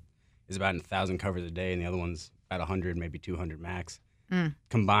one is about 1,000 covers a day and the other one's about 100, maybe 200 max.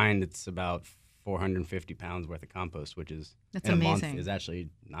 Combined, it's about 450 pounds worth of compost, which is in amazing. A month is actually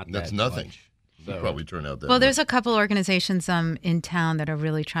not that That's nothing. much. So, probably turn out that well, much. there's a couple organizations in town that are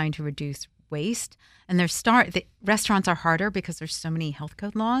really trying to reduce waste, and the restaurants are harder because there's so many health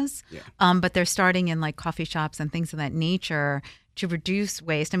code laws. Yeah. But they're starting in, like, coffee shops and things of that nature to reduce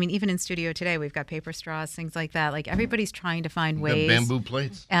waste. I mean, even in studio today, we've got paper straws, things like that. Like, everybody's trying to find ways. Bamboo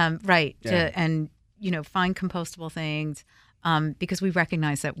plates. Right. Yeah. Find compostable things. Because we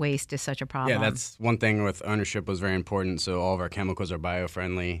recognize that waste is such a problem. Yeah, that's one thing with ownership was very important. So all of our chemicals are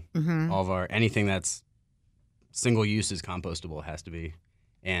bio-friendly. All of anything that's single use is compostable, has to be.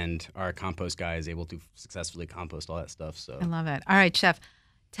 And our compost guy is able to successfully compost all that stuff. So I love it. All right, Chef,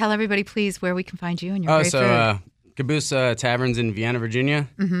 tell everybody, please, where we can find you and your great food. Caboose Tavern's in Vienna, Virginia.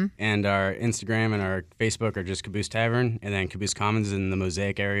 And our Instagram and our Facebook are just Caboose Tavern. And then Caboose Commons is in the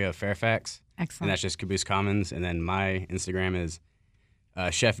Mosaic area of Fairfax. Excellent. And that's just Caboose Commons. And then my Instagram is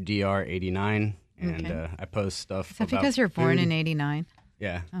ChefDR89. And I post stuff. Is that about because you're born food. in '89?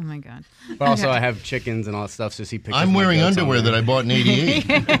 Yeah. Oh my God. But also I have chickens and all that stuff, so see pictures. I'm wearing underwear that I bought in '88.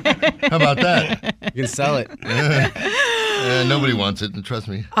 How about that? You can sell it. Nobody wants it, and trust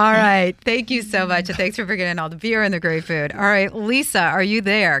me. All right. Thank you so much. And thanks for bringing in all the beer and the great food. All right, Lisa, are you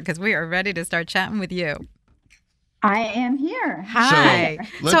there? Because we are ready to start chatting with you. I am here. Hi.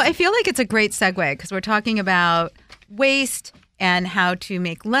 So I feel like it's a great segue because we're talking about waste and how to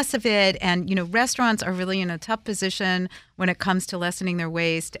make less of it. And, restaurants are really in a tough position when it comes to lessening their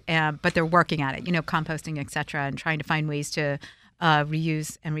waste, but they're working at it, composting, et cetera, and trying to find ways to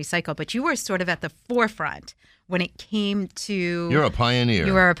reuse and recycle. But you were sort of at the forefront when it came to... You're a pioneer.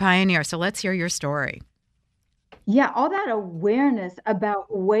 You are a pioneer. So let's hear your story. Yeah, all that awareness about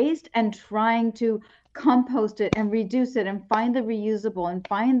waste and trying to compost it and reduce it and find the reusable and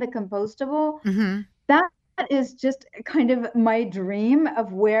find the compostable, that is just kind of my dream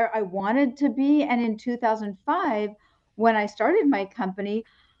of where I wanted to be. And in 2005, when I started my company,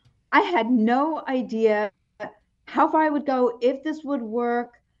 I had no idea how far I would go, if this would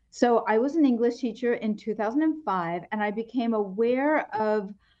work. So I was an English teacher in 2005, and I became aware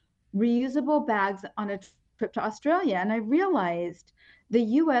of reusable bags on a trip to Australia. And I realized the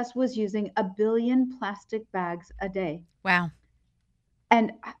US was using 1 billion plastic bags a day. Wow.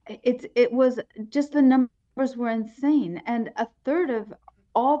 And it was just, the numbers were insane. And 1/3 of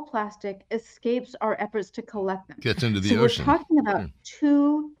all plastic escapes our efforts to collect them. Gets into the ocean. We're talking about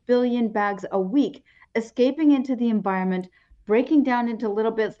 2 billion bags a week escaping into the environment, breaking down into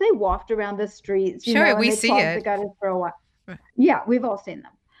little bits. They walked around the streets. Sure, and we they see clogged it. the gutters for a while. Yeah, we've all seen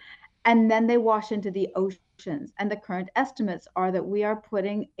them. And then they wash into the oceans. And the current estimates are that we are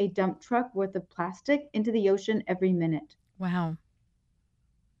putting a dump truck worth of plastic into the ocean every minute. Wow.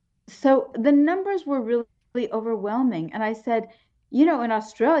 So the numbers were really overwhelming. And I said, in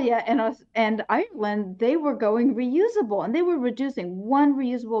Australia and Ireland, they were going reusable, and they were reducing. One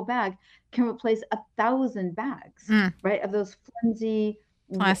reusable bag can replace 1,000 bags, right, of those flimsy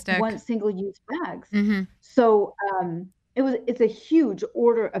plastic one single-use bags. Mm-hmm. So it's a huge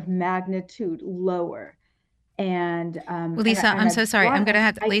order of magnitude lower. And Lisa, I'm so sorry. I'm going to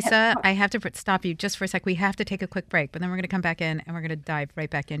have to, Lisa, I have to stop you just for a sec. We have to take a quick break, but then we're going to come back in and we're going to dive right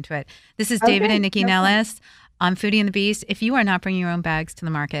back into it. This is David and Nycci Nellis on Foodie and the Beast. If you are not bringing your own bags to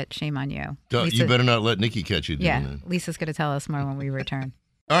the market, shame on you. Lisa, you better not let Nycci catch you doing that. Lisa's going to tell us more when we return.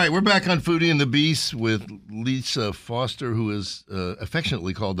 All right, we're back on Foodie and the Beast with Lisa Foster, who is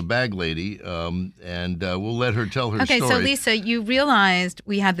affectionately called the Bag Lady, and we'll let her tell her story. Okay, so Lisa, you realized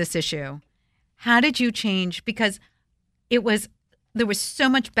we had this issue. How did you change? Because there was so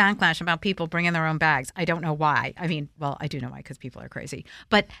much backlash about people bringing their own bags. I don't know why. I mean, well, I do know why, because people are crazy.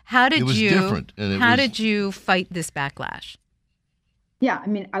 But how did you fight this backlash? Yeah, I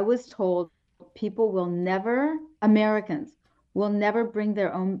mean, I was told Americans will never bring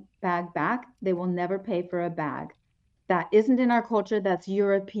their own bag back. They will never pay for a bag. That isn't in our culture. That's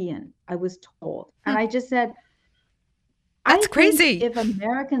European, I was told. And I just said, that's crazy. If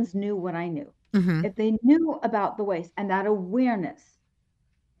Americans knew what I knew, if they knew about the waste and that awareness,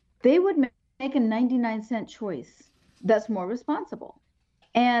 they would make a 99-cent choice that's more responsible.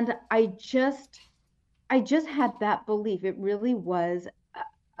 And I just had that belief. It really was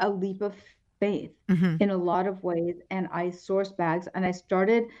a leap of faith in a lot of ways. And I sourced bags and I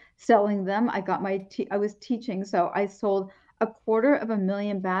started selling them. I got I was teaching, so I sold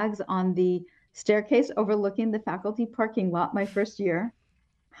 250,000 bags on the staircase overlooking the faculty parking lot my first year.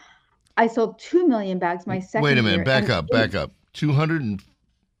 I sold 2 million bags my second year. Wait a minute, back up.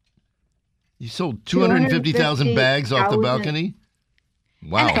 You sold 250,000 bags off the balcony?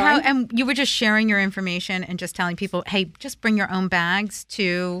 Wow. And you were just sharing your information and just telling people, hey, just bring your own bags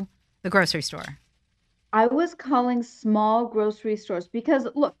to the grocery store. I was calling small grocery stores because,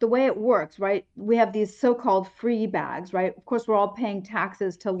 look, the way it works, right? We have these so-called free bags, right? Of course, we're all paying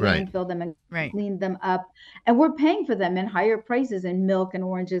taxes to landfill them and clean them up. And we're paying for them in higher prices in milk and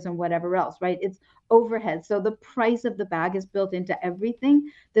oranges and whatever else, right? It's overhead. So the price of the bag is built into everything.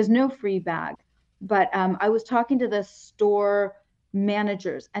 There's no free bag. But I was talking to the store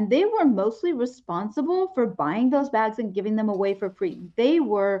managers, and they were mostly responsible for buying those bags and giving them away for free. They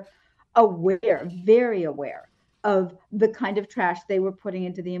were very aware of the kind of trash they were putting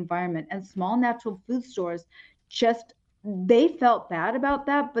into the environment. And small natural food stores they felt bad about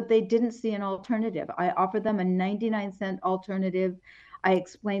that, but they didn't see an alternative. I offered them a 99-cent alternative. I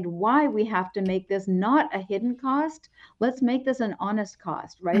explained why we have to make this not a hidden cost. Let's make this an honest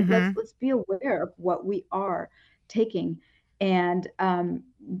cost, right? Let's be aware of what we are taking. And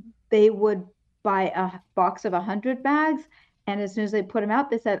they would buy a box of 100 bags. And as soon as they put them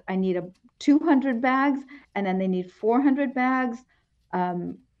out, they said, I need 200 bags, and then they need 400 bags.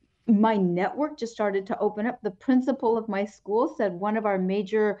 My network just started to open up. The principal of my school said one of our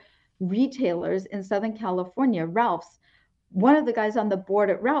major retailers in Southern California, Ralph's, one of the guys on the board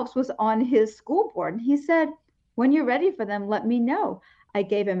at Ralph's was on his school board. And he said, when you're ready for them, let me know. I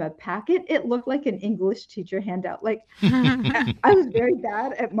gave him a packet. It looked like an English teacher handout. Like, I was very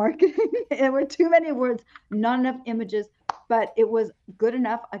bad at marketing. There were too many words, not enough images, but it was good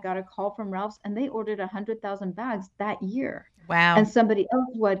enough. I got a call from Ralph's and they ordered 100,000 bags that year. Wow. And somebody else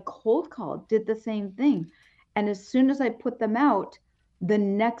who had cold called did the same thing. And as soon as I put them out, the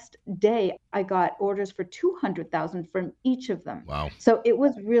next day I got orders for 200,000 from each of them. Wow. So it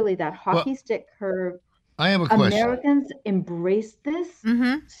was really that hockey stick curve. I have a question. Americans embraced this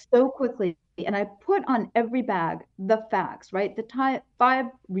so quickly. And I put on every bag the facts, right? The 5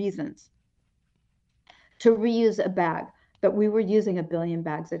 reasons to reuse a bag, that we were using 1 billion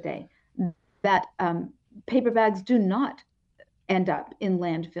bags a day, that paper bags do not end up in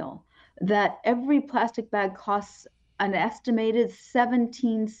landfill, that every plastic bag costs an estimated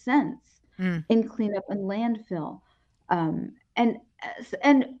 17 cents in cleanup and landfill. And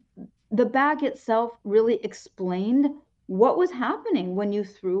the bag itself really explained what was happening when you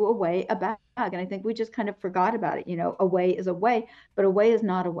threw away a bag. And I think we just kind of forgot about it. You know, away is away, but away is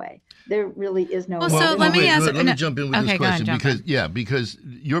not away. There really is no. So let me jump in with this question because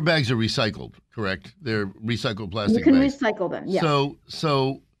your bags are recycled, correct? They're recycled plastic bags. You can recycle them. Yeah.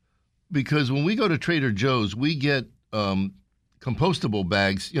 So because when we go to Trader Joe's, we get compostable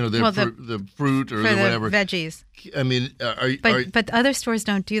bags, the fruit or the whatever. Veggies. I mean, but other stores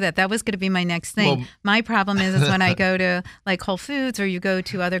don't do that. That was going to be my next thing. Well, my problem is when I go to like Whole Foods or you go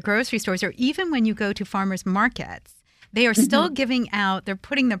to other grocery stores or even when you go to farmers markets, they are still they're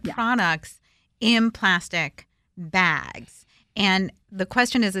putting the products in plastic bags. And the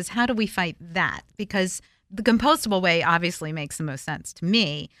question is how do we fight that? Because the compostable way obviously makes the most sense to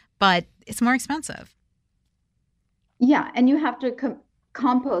me, but it's more expensive. Yeah, and you have to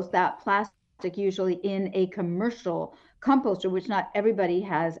compost that plastic usually in a commercial composter, which not everybody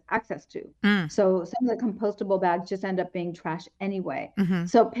has access to. So some of the compostable bags just end up being trash anyway.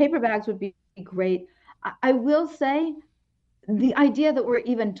 So paper bags would be great. I will say the idea that we're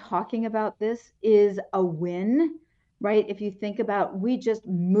even talking about this is a win, right? If you think about, we just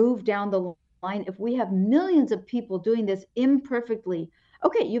moved down the line. If we have millions of people doing this imperfectly,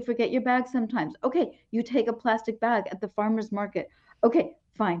 okay, you forget your bag sometimes. Okay, you take a plastic bag at the farmer's market. Okay,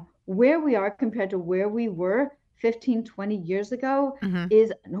 fine. Where we are compared to where we were 15, 20 years ago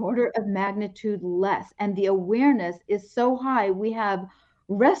is an order of magnitude less. And the awareness is so high. We have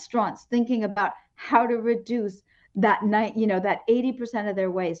restaurants thinking about how to reduce that 80% of their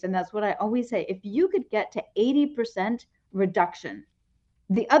waste. And that's what I always say. If you could get to 80% reduction,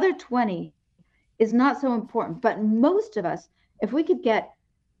 the other 20 is not so important. But most of us, if we could get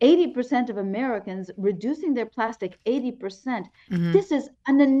 80% of Americans reducing their plastic 80%, this is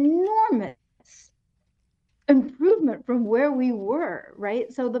an enormous improvement from where we were,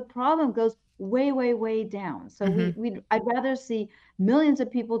 right? So the problem goes way, way, way down. So I'd rather see millions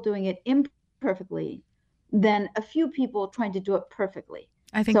of people doing it imperfectly than a few people trying to do it perfectly.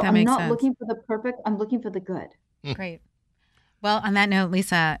 I think that makes sense. I'm not looking for the perfect, I'm looking for the good. Great. Well, on that note,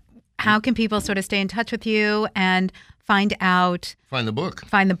 Lisa, how can people sort of stay in touch with you and find the book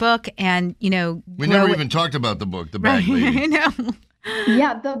and, we never even talked about the book, The Bag Lady. I know.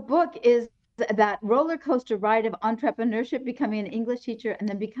 Yeah, the book is that roller coaster ride of entrepreneurship, becoming an English teacher and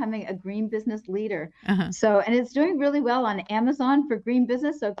then becoming a green business leader. And it's doing really well on Amazon for green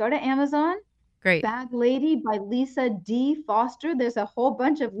business. So go to Amazon. Great. Bag Lady by Lisa D.Foster. There's a whole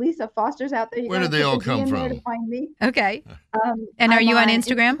bunch of Lisa Fosters out there. Where did they all come from? To find me. Okay. And are you on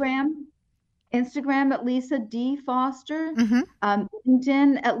Instagram? Instagram at Lisa D.Foster.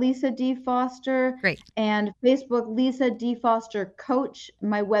 LinkedIn at Lisa D.Foster. Great. And Facebook, Lisa D.Foster Coach.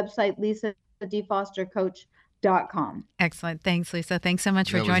 My website, lisadfostercoach.com. Excellent. Thanks, Lisa. Thanks so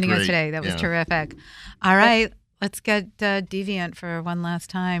much for joining us today. That was terrific. All right. Let's get Deviant for one last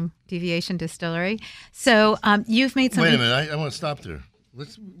time. Deviation Distillery. So you've made some. Wait a minute. I want to stop there.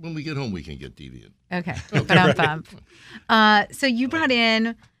 When we get home, we can get Deviant. Okay. So you brought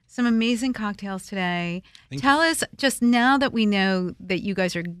in some amazing cocktails today. Tell us, just now that we know that you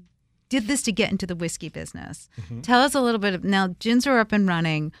guys did this to get into the whiskey business, tell us a little bit of, now gins are up and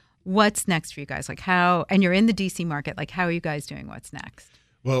running. What's next for you guys? And you're in the DC market, how are you guys doing? What's next?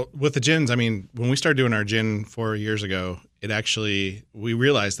 Well, with the gins, when we started doing our gin 4 years ago, we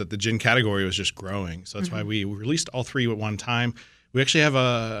realized that the gin category was just growing. So that's why we released all three at one time. We actually have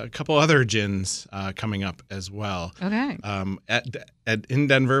a couple other gins coming up as well. Okay. In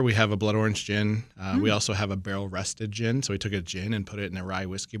Denver, we have a blood orange gin. We also have a barrel rested gin. So we took a gin and put it in a rye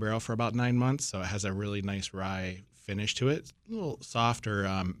whiskey barrel for about 9 months. So it has a really nice rye finish to it. It's a little softer,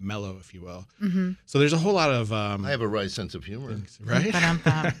 mellow, if you will. So there's a whole lot of... I have a rye sense of humor. Right?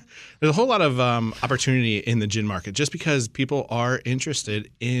 There's a whole lot of opportunity in the gin market just because people are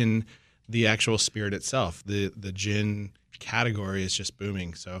interested in the actual spirit itself. The gin category is just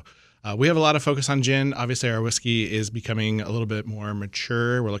booming. So we have a lot of focus on gin. Obviously, our whiskey is becoming a little bit more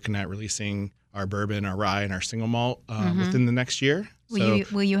mature. We're looking at releasing our bourbon, our rye, and our single malt within the next year.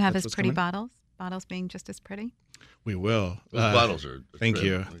 Will you have as pretty bottles? Bottles being just as pretty? We will. Those bottles are. Thank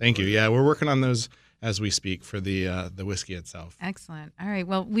you. Yeah, we're working on those as we speak for the whiskey itself. Excellent. All right.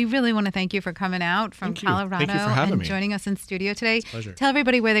 Well, we really want to thank you for coming out from Colorado and joining us in studio today. It's a pleasure. Tell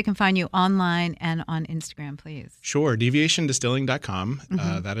everybody where they can find you online and on Instagram, please. Sure. Deviationdistilling.com.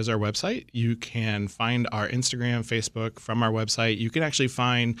 That is our website. You can find our Instagram, Facebook from our website. You can actually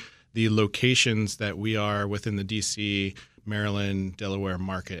find the locations that we are within the DC, Maryland, Delaware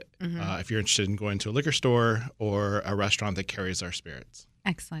market if you're interested in going to a liquor store or a restaurant that carries our spirits.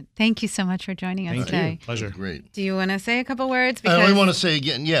 Excellent. Thank you so much for joining us today. Pleasure. Great. Do you want to say a couple words? I only want to say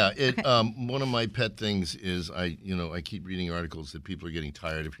again, one of my pet things is I keep reading articles that people are getting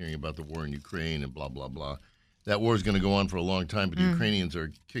tired of hearing about the war in Ukraine and blah, blah, blah. That war is going to go on for a long time, but the Ukrainians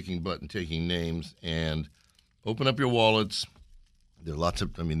are kicking butt and taking names. And open up your wallets. There are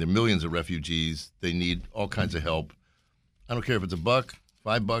there are millions of refugees. They need all kinds of help. I don't care if it's $1,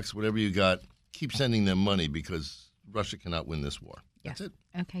 $5, whatever you got. Keep sending them money because Russia cannot win this war. That's it.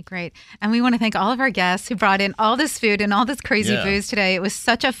 Okay, great. And we want to thank all of our guests who brought in all this food and all this crazy booze today. It was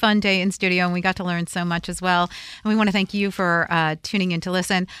such a fun day in studio, and we got to learn so much as well. And we want to thank you for tuning in to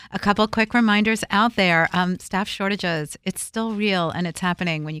listen. A couple quick reminders out there. Staff shortages. It's still real, and it's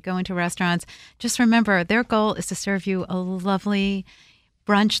happening. When you go into restaurants, just remember their goal is to serve you a lovely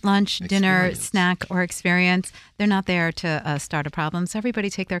brunch, lunch, dinner, snack, or experience. They're not there to start a problem. So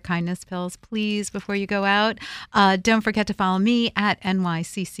everybody take their kindness pills, please, before you go out. Don't forget to follow me at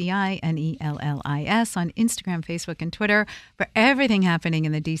NYCCINELLIS on Instagram, Facebook, and Twitter for everything happening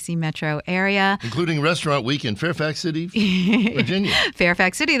in the D.C. metro area. Including Restaurant Week in Fairfax City, Virginia.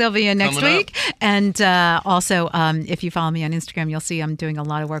 Fairfax City, they'll be in next week. And also, if you follow me on Instagram, you'll see I'm doing a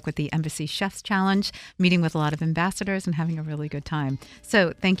lot of work with the Embassy Chefs Challenge, meeting with a lot of ambassadors and having a really good time.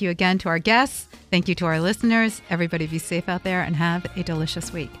 So thank you again to our guests. Thank you to our listeners. Everybody be safe out there and have a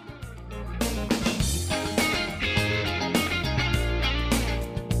delicious week.